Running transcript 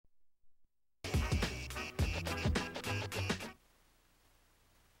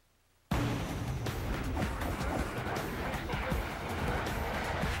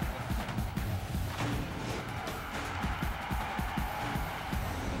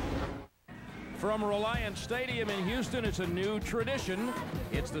From Reliance Stadium in Houston, it's a new tradition.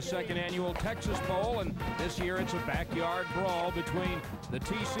 It's the second annual Texas Bowl, and this year it's a backyard brawl between the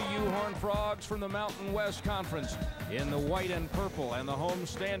TCU Horned Frogs from the Mountain West Conference in the white and purple, and the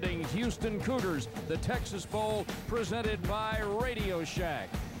home-standing Houston Cougars. The Texas Bowl presented by Radio Shack.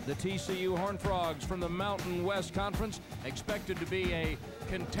 The TCU Horned Frogs from the Mountain West Conference expected to be a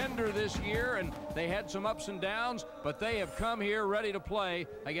contender this year, and they had some ups and downs, but they have come here ready to play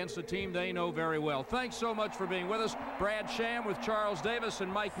against a team they know very well. Thanks so much for being with us. Brad Sham with Charles Davis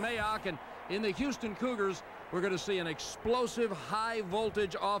and Mike Mayock. And in the Houston Cougars, we're going to see an explosive,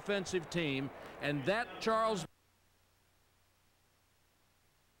 high-voltage offensive team, and that, Charles,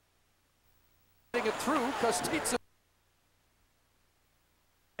 it through Costitza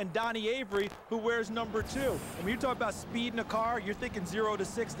and Donnie Avery, who wears number 2. And when you talk about speed in a car, you're thinking 0 to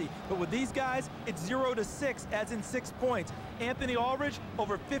 60. But with these guys, it's 0 to 6, as in 6 points. Anthony Aldridge,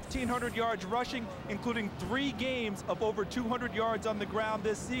 over 1,500 yards rushing, including 3 games of over 200 yards on the ground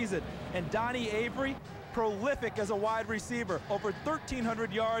this season. And Donnie Avery, prolific as a wide receiver, over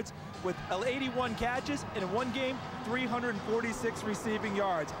 1,300 yards with 81 catches, and in one game, 346 receiving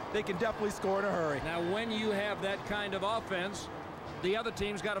yards. They can definitely score in a hurry. Now, when you have that kind of offense, the other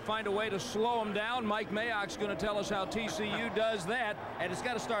team's got to find a way to slow them down. Mike Mayock's going to tell us how TCU does that, and it's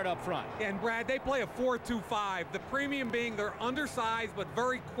got to start up front. And Brad, they play a 4-2-5. The premium being their undersized but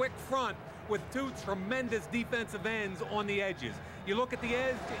very quick front with 2 tremendous defensive ends on the edges. You look at the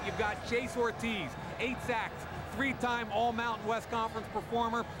edge, you've got Chase Ortiz, 8 sacks, 3-time All-Mountain West Conference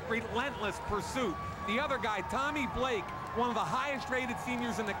performer, relentless pursuit. The other guy, Tommy Blake, one of the highest-rated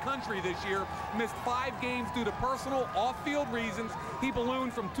seniors in the country this year, missed 5 games due to personal off-field reasons. He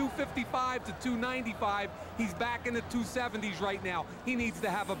ballooned from 255 to 295. He's back in the 270s right now. He needs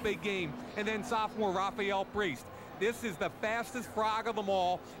to have a big game. And then sophomore Rafael Priest. This is the fastest frog of them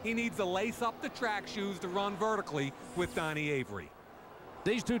all. He needs to lace up the track shoes to run vertically with Donnie Avery.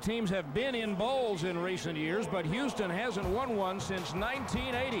 These two teams have been in bowls in recent years, but Houston hasn't won one since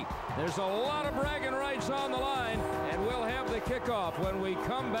 1980. There's a lot of bragging rights on the line, and we'll have the kickoff when we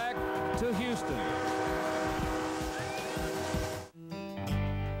come back to Houston.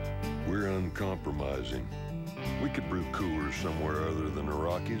 We're uncompromising. We could brew coolers somewhere other than the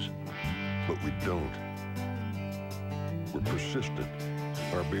Rockies, but we don't. We're persistent.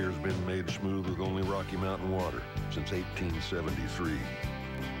 Our beer's been made smooth with only Rocky Mountain water since 1873.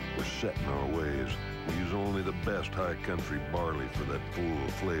 We're set in our ways. We use only the best high country barley for that full,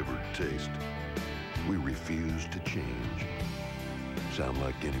 flavored taste. We refuse to change. Sound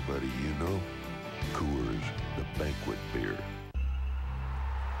like anybody you know? Coors, the banquet beer.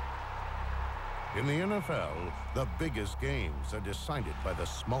 In the NFL, the biggest games are decided by the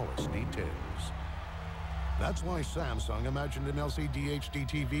smallest details. That's why Samsung imagined an LCD HD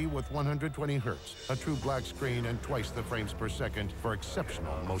TV with 120 hertz, a true black screen, and twice the frames per second for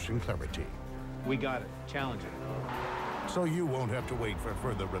exceptional motion clarity. We got it. Challenge it. So you won't have to wait for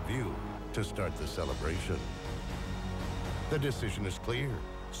further review to start the celebration. The decision is clear.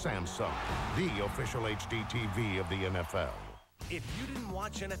 Samsung, the official HD TV of the NFL. If you didn't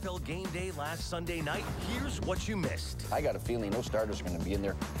watch NFL Game Day last Sunday night, here's what you missed. I got a feeling those starters are going to be in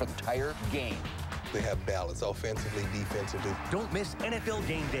there for the entire game. They have balance, offensively, defensively. Don't miss NFL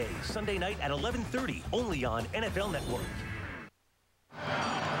Game Day, Sunday night at 11:30, only on NFL Network.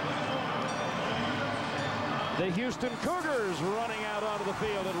 The Houston Cougars running out onto the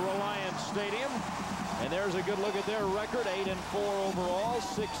field at Reliance Stadium. And there's a good look at their record, 8-4 overall,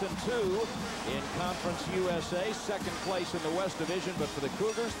 6-2 in Conference USA, second place in the West Division. But for the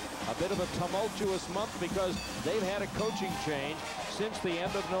Cougars, a bit of a tumultuous month because they've had a coaching change since the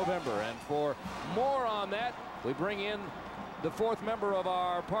end of November. And for more on that, we bring in the 4th member of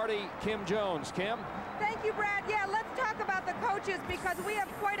our party, Kim Jones. Kim? Thank you, Brad. Yeah, let's talk about the coaches because we have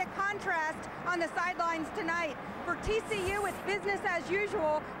quite a contrast on the sidelines tonight. For TCU, it's business as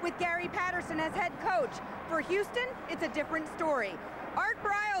usual with Gary Patterson as head coach. For Houston, it's a different story. Art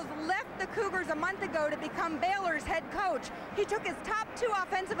Briles left the Cougars a month ago to become Baylor's head coach. He took his top 2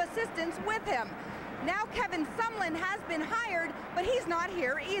 offensive assistants with him. Now Kevin Sumlin has been hired, but he's not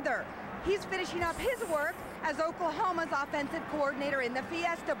here either. He's finishing up his work as Oklahoma's offensive coordinator in the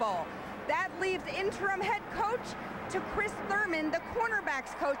Fiesta Bowl. That leaves interim head coach to Chris Thurman, the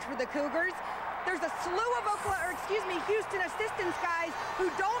cornerbacks coach for the Cougars. There's a slew of Houston assistants guys who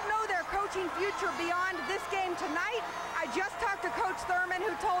don't know their coaching future beyond this game tonight. I just talked to Coach Thurman,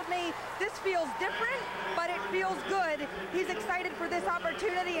 who told me this feels different, but it feels good. He's excited for this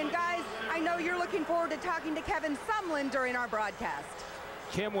opportunity. And guys, I know you're looking forward to talking to Kevin Sumlin during our broadcast.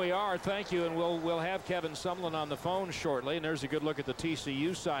 Kim, we are. Thank you, and we'll have Kevin Sumlin on the phone shortly. And there's a good look at the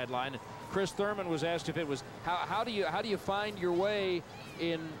TCU sideline. Chris Thurman was asked if it was how do you find your way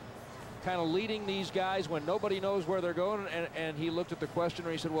in kind of leading these guys when nobody knows where they're going, and he looked at the questioner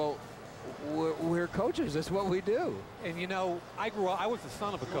and he said, well, we're coaches. That's what we do. And you know, I was the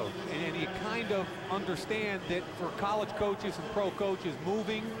son of a coach, and you kind of understand that for college coaches and pro coaches,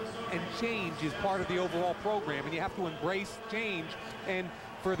 moving and change is part of the overall program, and you have to embrace change. And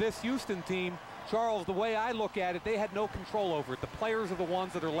for this Houston team, Charles, the way I look at it, they had no control over it. The players are the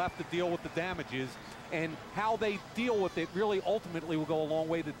ones that are left to deal with the damages, and how they deal with it really ultimately will go a long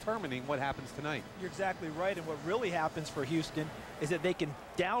way determining what happens tonight. You're exactly right, and what really happens for Houston is that they can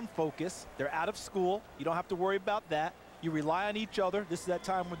down focus. They're out of school. You don't have to worry about that. You rely on each other. This is that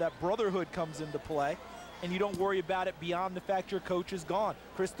time where that brotherhood comes into play, and you don't worry about it beyond the fact your coach is gone.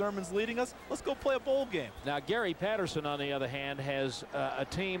 Chris Thurman's leading us. Let's go play a bowl game. Now, Gary Patterson, on the other hand, has a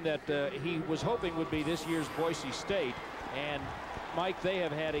team that he was hoping would be this year's Boise State. And Mike, they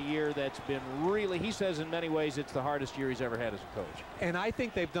have had a year that's been really, he says in many ways, it's the hardest year he's ever had as a coach. And I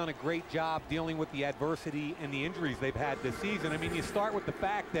think they've done a great job dealing with the adversity and the injuries they've had this season. I mean, you start with the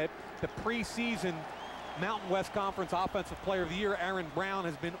fact that the preseason Mountain West Conference Offensive Player of the Year, Aaron Brown,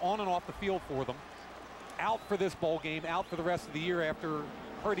 has been on and off the field for them. Out for this bowl game, out for the rest of the year after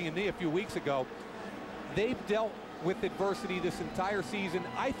hurting a knee a few weeks ago. They've dealt with adversity this entire season.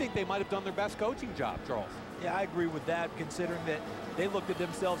 I think they might have done their best coaching job, Charles. Yeah, I agree with that, considering that they looked at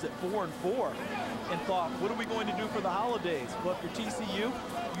themselves at 4-4 and thought, what are we going to do for the holidays? Well, if you're TCU,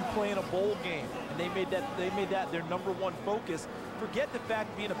 you play in a bowl game, and they made that their #1 focus. Forget the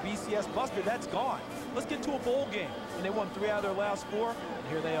fact being a BCS buster, that's gone. Let's get to a bowl game. And they won 3 out of their last 4, and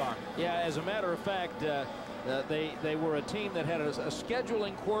here they are. Yeah, as a matter of fact, they were a team that had a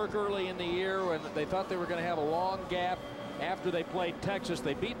scheduling quirk early in the year, and they thought they were going to have a long gap after they played Texas.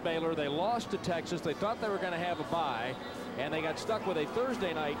 They beat Baylor. They lost to Texas. They thought they were going to have a bye, and they got stuck with a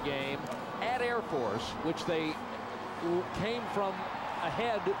Thursday night game at Air Force, which they came from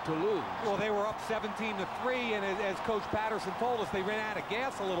ahead to lose. Well, they were up 17-3, and as Coach Patterson told us, they ran out of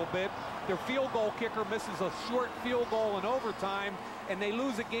gas a little bit. Their field goal kicker misses a short field goal in overtime, and they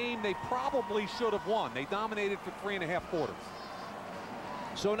lose a game they probably should have won. They dominated for 3.5 quarters.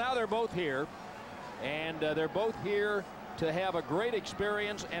 So now they're both here, and they're both here to have a great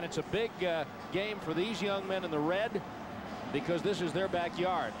experience, and it's a big game for these young men in the red because this is their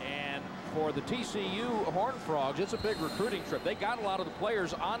backyard. And for the TCU Horned Frogs, it's a big recruiting trip. They got a lot of the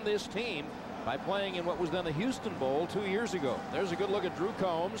players on this team by playing in what was then the Houston Bowl 2 years ago. There's a good look at Drew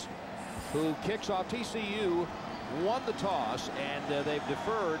Combs, who kicks off. TCU won the toss, and they've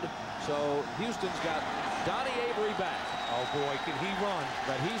deferred. So Houston's got Donnie Avery back. Oh boy, can he run.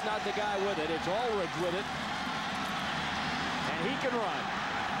 But he's not the guy with it. It's Aldridge with it. And he can run.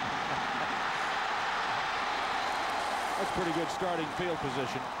 That's pretty good starting field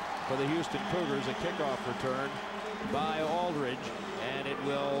position for the Houston Cougars. A kickoff return by Aldridge, and it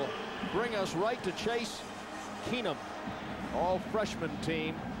will bring us right to Chase Keenum, all freshman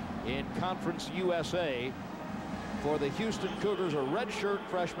team in Conference USA for the Houston Cougars, a redshirt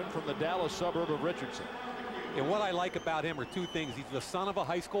freshman from the Dallas suburb of Richardson. And what I like about him are 2 things. He's the son of a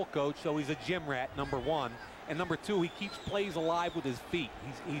high school coach, so he's a gym rat, #1. And #2, he keeps plays alive with his feet.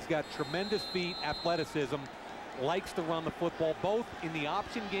 He's got tremendous feet, athleticism, likes to run the football, both in the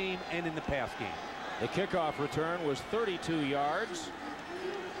option game and in the pass game. The kickoff return was 32 yards.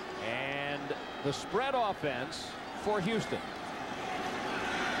 And the spread offense for Houston.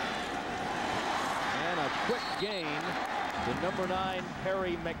 And a quick gain to #9,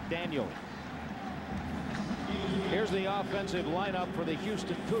 Perry McDaniel. Here's the offensive lineup for the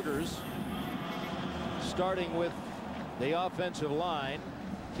Houston Cougars. Starting with the offensive line.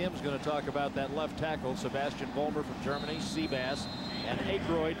 Kim's going to talk about that left tackle, Sebastian Vollmer from Germany, Seabass, and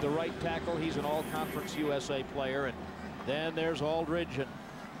Aykroyd, the right tackle. He's an all-conference USA player. And then there's Aldridge and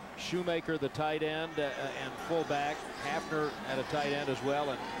Shoemaker, the tight end, and fullback. Hafner at a tight end as well.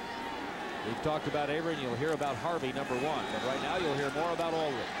 And we've talked about Avery, and you'll hear about Harvey, #1. But right now you'll hear more about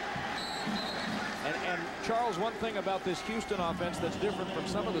Aldridge. And Charles, one thing about this Houston offense that's different from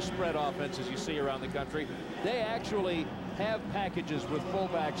some of the spread offenses you see around the country, they actually have packages with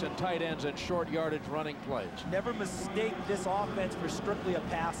fullbacks and tight ends and short yardage running plays. Never mistake this offense for strictly a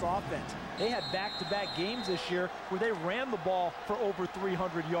pass offense. They had back-to-back games this year where they ran the ball for over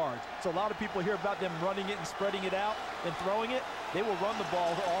 300 yards. So a lot of people hear about them running it and spreading it out and throwing it. They will run the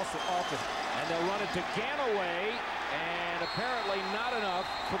ball also often. And they'll run it to Ganaway, and apparently not enough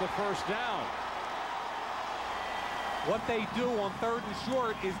for the first down. What they do on 3rd and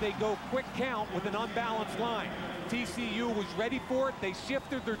short is they go quick count with an unbalanced line. TCU was ready for it. They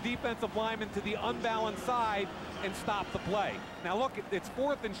shifted their defensive lineman to the unbalanced side and stopped the play. Now look, it's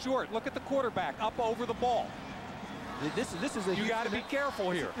 4th and short. Look at the quarterback up over the ball. This is a you got to be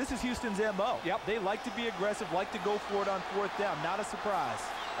careful here. This is Houston's MO. Yep. They like to be aggressive, like to go for it on 4th down. Not a surprise.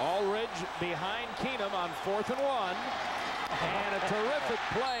 Aldridge behind Keenum on 4th and 1. And a terrific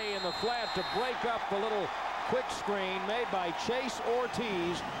play in the flat to break up the little quick screen made by Chase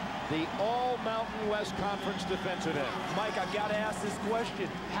Ortiz, the all-Mountain West Conference defensive end. Mike, I've got to ask this question.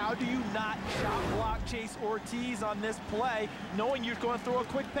 How do you not shot block Chase Ortiz on this play, knowing you're going to throw a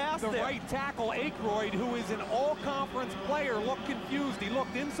quick pass there? The right tackle, Aykroyd, who is an all-conference player, looked confused. He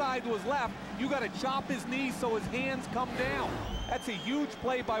looked inside to his left. You got to chop his knees so his hands come down. That's a huge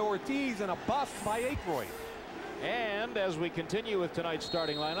play by Ortiz and a bust by Aykroyd. And as we continue with tonight's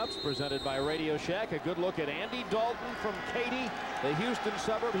starting lineups presented by Radio Shack, a good look at Andy Dalton from Katy, the Houston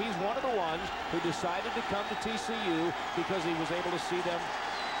suburb. He's one of the ones who decided to come to TCU because he was able to see them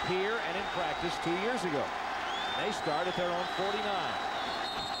here and in practice 2 years ago. And they start at their own 49.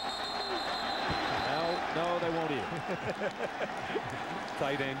 No, they won't either.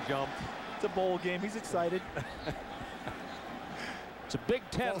 Tight end jumped. It's a bowl game. He's excited. It's a Big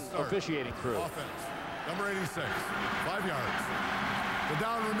Ten officiating crew. Offense. Number 86, 5 yards. The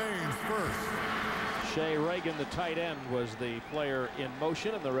down remains first. Shea Reagan, the tight end, was the player in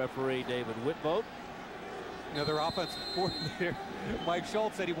motion, and the referee, David Whitvote. You know, their offensive coordinator, Mike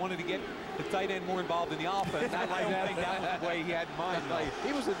Schultz, said he wanted to get the tight end more involved in the offense. I don't think that was the way he had in mind.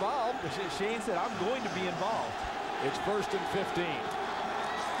 He was involved. Shane said, I'm going to be involved. It's 1st and 15.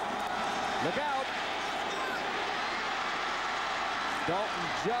 Look out. Dalton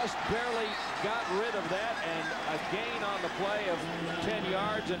just barely got rid of that, and a gain on the play of 10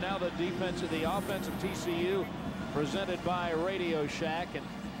 yards, and now the defense of the offense of TCU presented by Radio Shack. And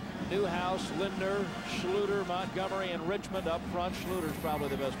Newhouse, Lindner, Schluter, Montgomery, and Richmond up front. Schluter's probably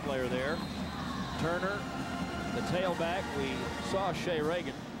the best player there. Turner, the tailback. We saw Shea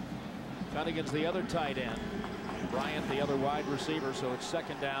Reagan kind of against the other tight end. Bryant, the other wide receiver, so it's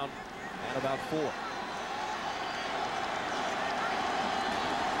 2nd down and about 4.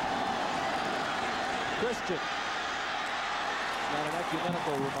 Christian. Not an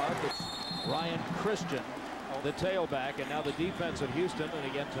ecumenical remark. It's Ryan Christian, the tailback, and now the defense of Houston.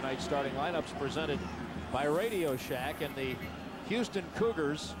 And again, tonight's starting lineups presented by Radio Shack. And the Houston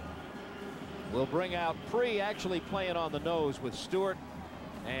Cougars will bring out Pre actually playing on the nose with Stewart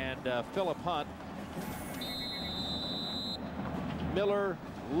and Philip Hunt. Miller,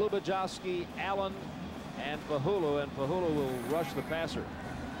 Lubajowski, Allen, and Fahulu. And Fahulu will rush the passer.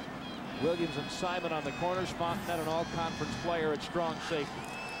 Williams and Simon on the corners. Fontenette, an all-conference player at strong safety.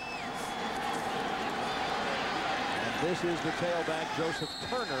 And this is the tailback, Joseph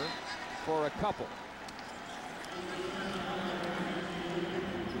Turner, for a couple.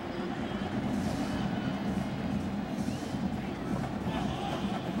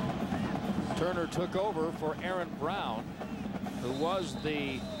 Turner took over for Aaron Brown, who was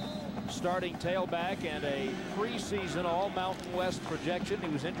the starting tailback and a preseason all-Mountain West projection. He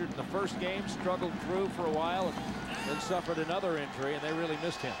was injured in the first game, struggled through for a while, and then suffered another injury, and they really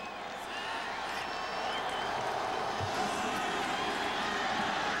missed him.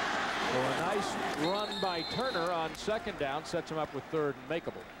 So a nice run by Turner on 2nd down sets him up with 3rd and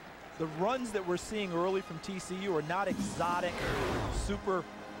makeable. The runs that we're seeing early from TCU are not exotic, super,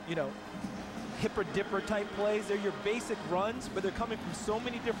 hipper-dipper type plays. They're your basic runs, but they're coming from so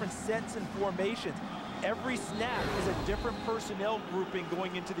many different sets and formations. Every snap is a different personnel grouping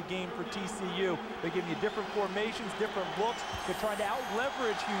going into the game for TCU. They're giving you different formations, different looks. They're trying to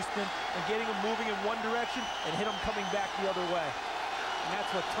out-leverage Houston and getting them moving in one direction and hit them coming back the other way. And that's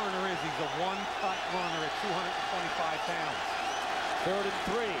what Turner is. He's a one-cut runner at 225 pounds. 3rd and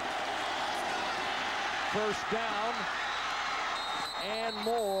 3. 1st down and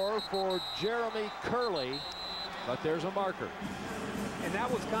more for Jeremy Curley, but there's a marker. And that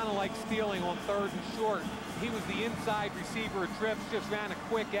was kind of like stealing on 3rd and short. He was the inside receiver at Trips, just ran a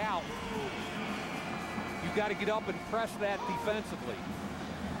quick out. You've got to get up and press that defensively.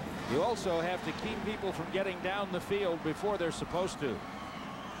 You also have to keep people from getting down the field before they're supposed to.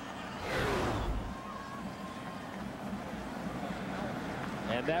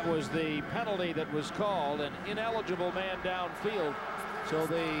 And that was the penalty that was called, an ineligible man downfield. So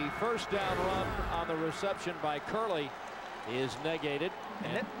the 1st down run on the reception by Curley is negated.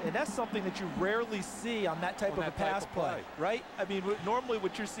 And that's something that you rarely see on that type of a pass play, right? I mean, normally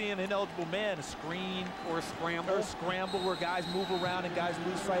what you're seeing, ineligible man, a screen or a scramble. Or a scramble where guys move around and guys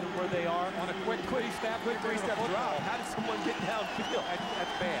lose sight of where they are. On a quick three-step drop. How did someone get downfield?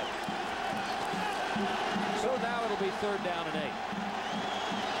 That's bad. So now it'll be 3rd down and 8.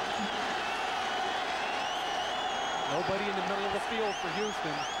 Nobody in the middle of the field for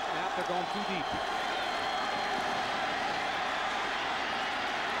Houston. Now they're going too deep.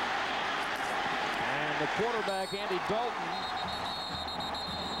 And the quarterback, Andy Dalton,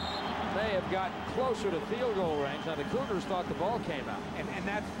 may have gotten closer to field goal range. Now the Cougars thought the ball came out. And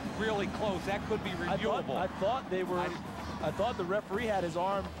that's really close. That could be reviewable. I thought they were. I thought the referee had his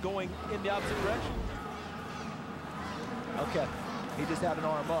arm going in the opposite direction. Okay, he just had an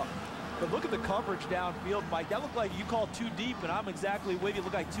arm up. But look at the coverage downfield, Mike. That looked like you called too deep, and I'm exactly with you. It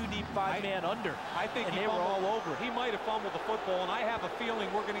looked like too deep, 5-man under. I think and they were all over. He might have fumbled the football, and I have a feeling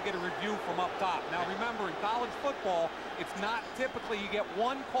we're going to get a review from up top. Now, remember, in college football, it's not typically you get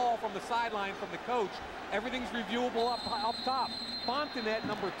one call from the sideline from the coach. Everything's reviewable up top. Fontenette,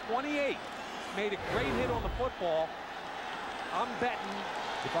 number 28, made a great hit on the football. I'm betting.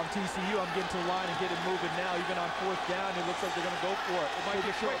 If I'm TCU, I'm getting to the line and getting moving now. Even on 4th down, it looks like they're going to go for it. It might be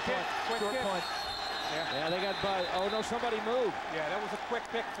a short punt. Short punt. Yeah, they got by. Oh, no, somebody moved. Yeah, that was a quick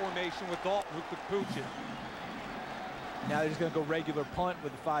pick formation with Dalton who could pooch it. Now they're just going to go regular punt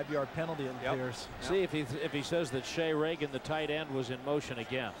with a 5-yard penalty, it appears. See if he says that Shea Reagan, the tight end, was in motion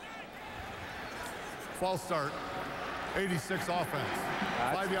again. False start. 86 offense.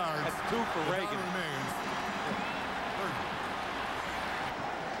 5 yards. That's 2 for Reagan. Remains.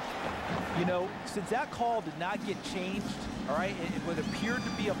 You know, since that call did not get changed, all right, it appeared to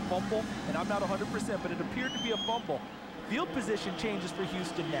be a fumble, and I'm not 100%, but it appeared to be a fumble. Field position changes for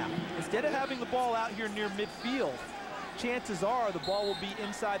Houston now. Instead of having the ball out here near midfield, chances are the ball will be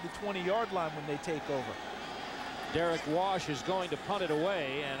inside the 20-yard line when they take over. Derek Wash is going to punt it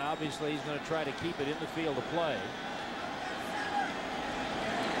away, and obviously he's going to try to keep it in the field of play.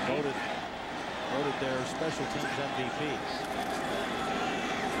 Voted their special teams MVPs.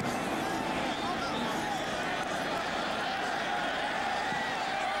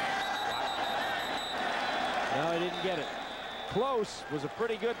 No, he didn't get it. Close. Was a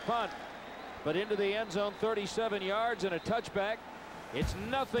pretty good punt, but into the end zone, 37 yards and a touchback. It's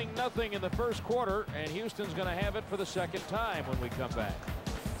 0-0 in the first quarter, and Houston's going to have it for the 2nd time when we come back.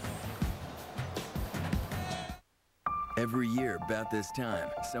 Every year about this time,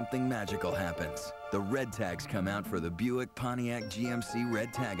 something magical happens. The red tags come out for the Buick Pontiac GMC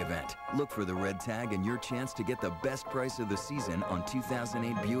Red Tag event. Look for the red tag and your chance to get the best price of the season on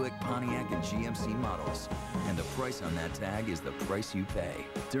 2008 Buick, Pontiac, and GMC models. And the price on that tag is the price you pay.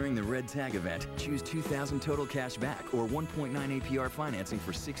 During the red tag event, choose $2,000 total cash back or 1.9 APR financing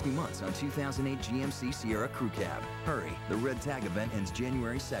for 60 months on 2008 GMC Sierra Crew Cab. Hurry, the red tag event ends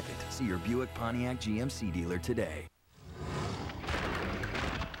January 2nd. See your Buick Pontiac GMC dealer today.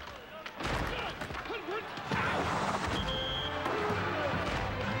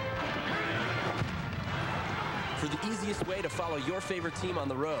 For the easiest way to follow your favorite team on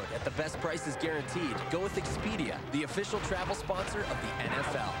the road at the best prices guaranteed, go with Expedia, the official travel sponsor of the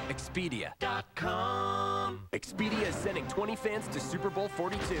NFL. Expedia.com. Expedia is sending 20 fans to Super Bowl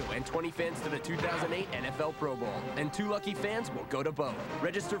 42 and 20 fans to the 2008 NFL Pro Bowl. And 2 lucky fans will go to both.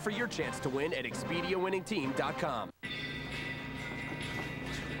 Register for your chance to win at ExpediaWinningTeam.com.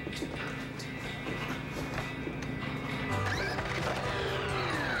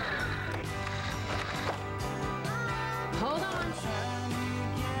 Hold on.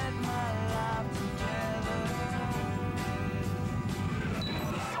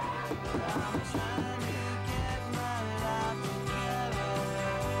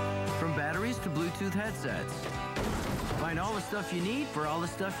 From batteries to Bluetooth headsets. Find all the stuff you need for all the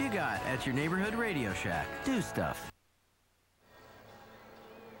stuff you got at your neighborhood Radio Shack. Do stuff.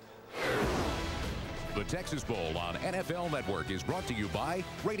 The Texas Bowl on NFL Network is brought to you by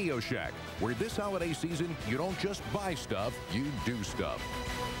Radio Shack, where this holiday season, you don't just buy stuff, you do stuff.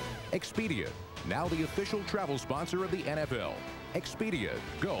 Expedia, now the official travel sponsor of the NFL. Expedia,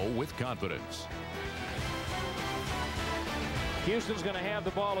 go with confidence. Houston's going to have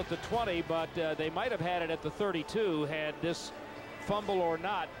the ball at the 20, but they might have had it at the 32 had this fumble or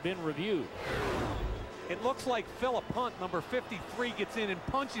not been reviewed. It looks like Philip Hunt, number 53, gets in and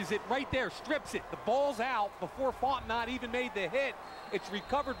punches it right there, strips it. The ball's out before Fontenot even made the hit. It's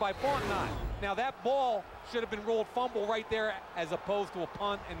recovered by Fontenot. Now that ball should have been ruled fumble right there as opposed to a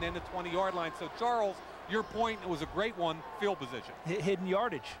punt and then the 20-yard line. So Charles, your point, it was a great one, field position. Hidden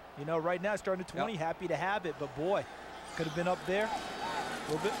yardage. You know, right now starting at 20, happy to have it, but boy, Could have been up there,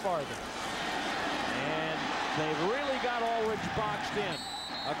 a little bit farther. And they've really got Ulrich boxed in.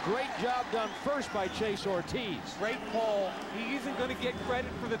 A great job done first by Chase Ortiz. Great call. He isn't going to get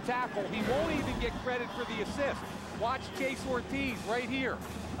credit for the tackle. He won't even get credit for the assist. Watch Chase Ortiz right here,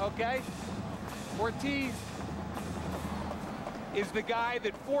 okay? Ortiz is the guy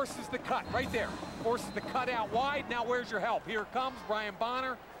that forces the cut right there. Forces the cut out wide. Now where's your help? Here it comes Brian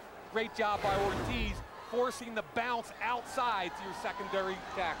Bonner. Great job by Ortiz, forcing the bounce outside to your secondary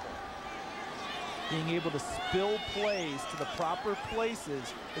tackle. Being able to spill plays to the proper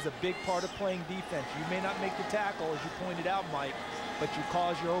places is a big part of playing defense. You may not make the tackle, as you pointed out, Mike, but you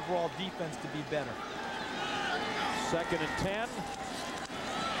cause your overall defense to be better. 2nd and 10.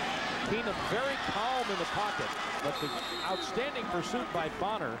 Keenum very calm in the pocket, but the outstanding pursuit by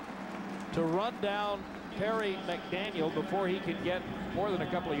Bonner to run down Perry McDaniel before he can get more than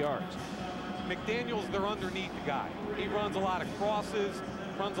a couple of yards. McDaniel's their underneath guy. He runs a lot of crosses,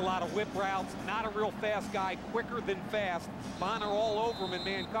 runs a lot of whip routes, not a real fast guy, quicker than fast. Bonner all over him in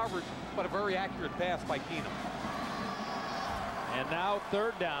man coverage, but a very accurate pass by Keenum. And now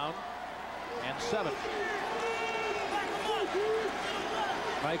 3rd down and 7.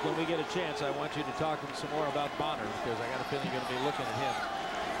 Mike, when we get a chance, I want you to talk some more about Bonner, because I got a feeling you're going to be looking at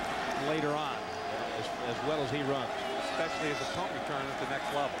him later on, as well as he runs. Especially as a punt returner at the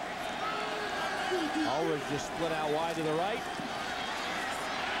next level. Ulrich just split out wide to the right.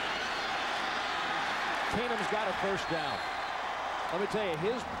 Keenum's got a 1st down. Let me tell you,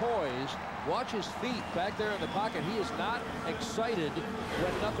 his poise, watch his feet back there in the pocket. He is not excited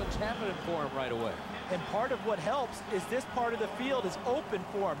when nothing's happening for him right away. And part of what helps is this part of the field is open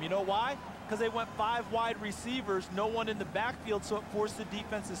for him. You know why? Because they went 5 wide receivers, no one in the backfield, so it forced the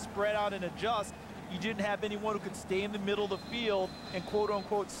defense to spread out and adjust. You didn't have anyone who could stay in the middle of the field and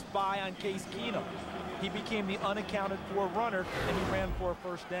quote-unquote spy on Case Keenum. He became the unaccounted for runner, and he ran for a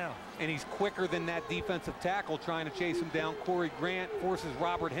 1st down. And he's quicker than that defensive tackle trying to chase him down. Corey Grant forces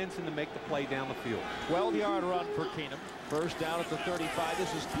Robert Henson to make the play down the field. 12-yard run for Keenum. 1st down at the 35.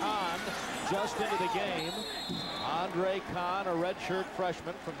 This is Kahn just into the game. Andre Kahn, a redshirt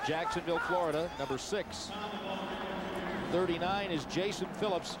freshman from Jacksonville, Florida, number 6. 39 is Jason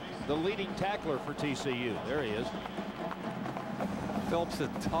Phillips, the leading tackler for TCU. There he is. Phillips, a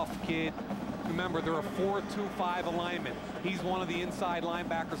tough kid. Remember, they're a 4-2-5 alignment. He's one of the inside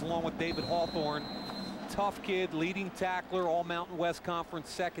linebackers along with David Hawthorne. Tough kid, leading tackler, all Mountain West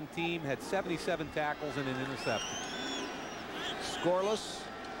Conference 2nd team, had 77 tackles and an interception. Scoreless,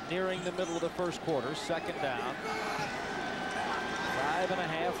 nearing the middle of the 1st quarter. 2nd down.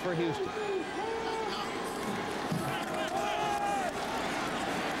 5.5 for Houston.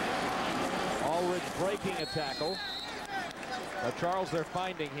 Ulrich breaking a tackle. Charles, they're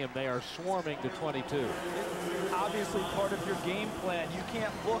finding him. They are swarming to 22. Obviously part of your game plan. You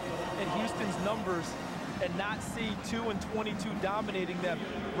can't look at Houston's numbers and not see 2 and 22 dominating them.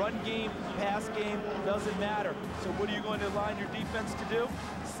 Run game, pass game, doesn't matter. So what are you going to align your defense to do?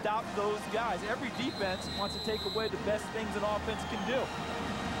 Stop those guys. Every defense wants to take away the best things an offense can do.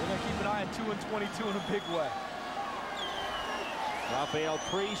 We're going to keep an eye on 2 and 22 in a big way. Rafael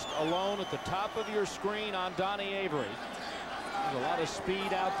Priest alone at the top of your screen on Donnie Avery. There's a lot of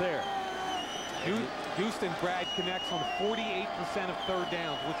speed out there. Houston, Brad, connects on 48% of 3rd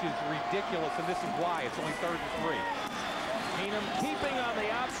downs, which is ridiculous, and this is why. It's only 3rd and 3. Keenum keeping on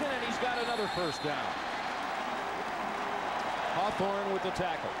the option, and he's got another 1st down. Hawthorne with the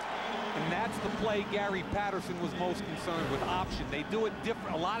tackle. And that's the play Gary Patterson was most concerned with, option. They do it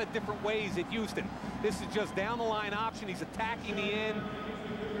a lot of different ways at Houston. This is just down the line option. He's attacking the end.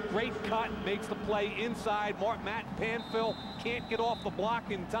 Great cut, makes the play inside. Matt Panfill can't get off the block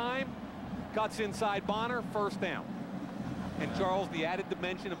in time. Cuts inside Bonner, 1st down. And Charles, the added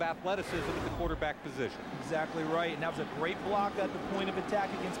dimension of athleticism at the quarterback position. Exactly right, and that was a great block at the point of attack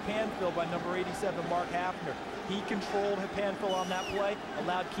against Panfill by number 87, Mark Hafner. He controlled Panfill on that play,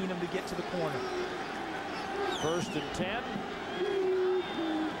 allowed Keenum to get to the corner. 1st and 10.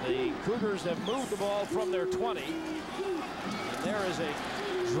 The Cougars have moved the ball from their 20. And there is a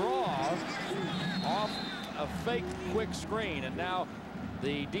draw off a fake quick screen, and now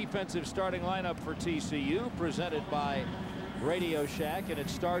the defensive starting lineup for TCU, presented by Radio Shack, and it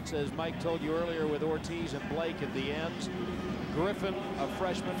starts, as Mike told you earlier, with Ortiz and Blake at the ends. Griffin, a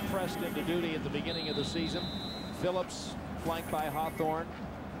freshman, pressed into duty at the beginning of the season. Phillips flanked by Hawthorne.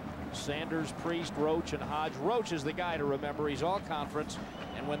 Sanders, Priest, Roach, and Hodge. Roach is the guy to remember. He's all conference,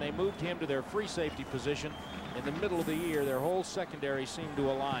 and when they moved him to their free safety position in the middle of the year, their whole secondary seemed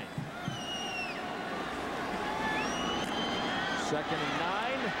to align. 2nd and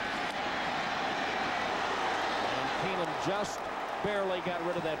 9. And Keenum just barely got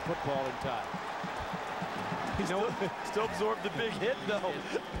rid of that football in time. He still absorbed the big hit, though,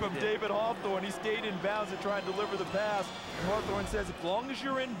 from David Hawthorne. He stayed in bounds and tried to deliver the pass. And Hawthorne says, as long as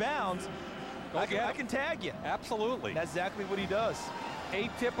you're in bounds, I can tag you. Absolutely. That's exactly what he does.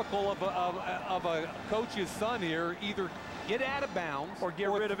 Atypical of a coach's son here, either get out of bounds or get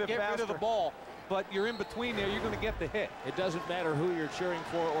rid of it faster. Get rid of the ball. But you're in between there, you're going to get the hit. It doesn't matter who you're cheering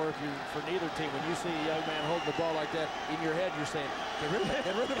for or if you're for neither team. When you see a young man holding the ball like that, in your head you're saying, get rid of it,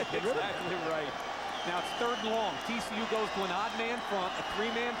 get rid of it, get rid of it. Exactly right. Now it's 3rd and long. TCU goes to an odd man front, a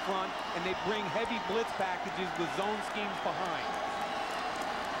 3-man front, and they bring heavy blitz packages with zone schemes behind.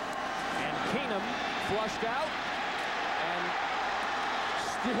 And Keenum flushed out and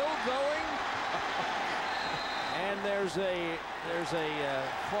still going. And there's a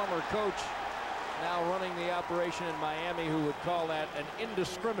former coach now running the operation in Miami who would call that an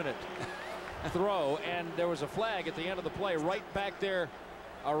indiscriminate throw. And there was a flag at the end of the play right back there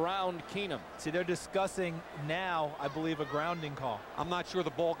around Keenum. See, they're discussing now, I believe, a grounding call. I'm not sure the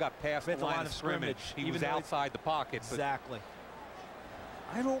ball got past the line of scrimmage. He was outside the pocket. Exactly.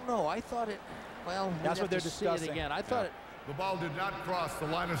 I don't know. I thought it, well, that's what they're discussing. See it again. I thought it. The ball did not cross the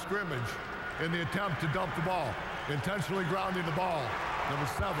line of scrimmage in the attempt to dump the ball. Intentionally grounding the ball. Number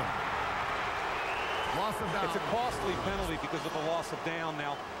 7. Loss of down. It's a costly penalty because of the loss of down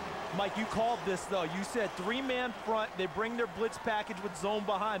now. Mike, you called this, though. You said 3-man front. They bring their blitz package with zone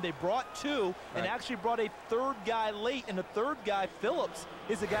behind. They brought 2 and actually brought a 3rd guy late. And the 3rd guy, Phillips,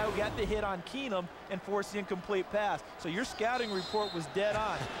 is the guy who got the hit on Keenum and forced the incomplete pass. So your scouting report was dead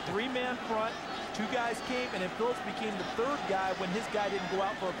on. 3-man front, 2 guys came, and then Phillips became the 3rd guy when his guy didn't go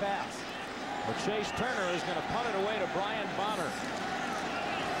out for a pass. Well, Chase Turner is going to punt it away to Brian Bonner.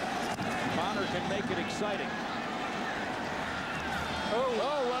 Bonner can make it exciting.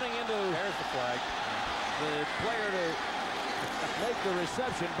 Oh, running into... There's the flag. The player to make the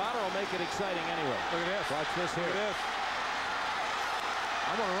reception. Bonner will make it exciting anyway. Look at this. Watch this here. Look at this.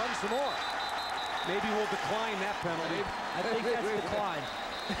 I'm going to run some more. Maybe we'll decline that penalty. I think that's declined.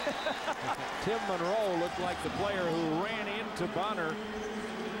 Tim Monroe looked like the player who ran into Bonner.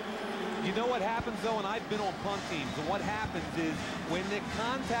 You know what happens, though, and I've been on punt teams, and what happens is when the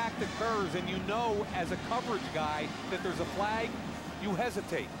contact occurs and you know as a coverage guy that there's a flag, you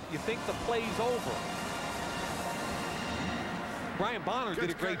hesitate. You think the play's over. Brian Bonner did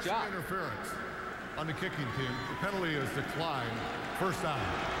a great job. Interference on the kicking team. The penalty is declined. First down.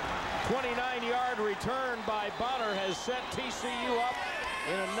 29-yard return by Bonner has set TCU up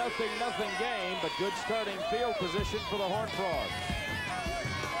in a 0-0 game, but good starting field position for the Horned Frogs.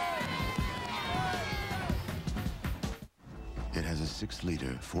 It has a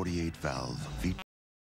 6-liter, 48-valve V12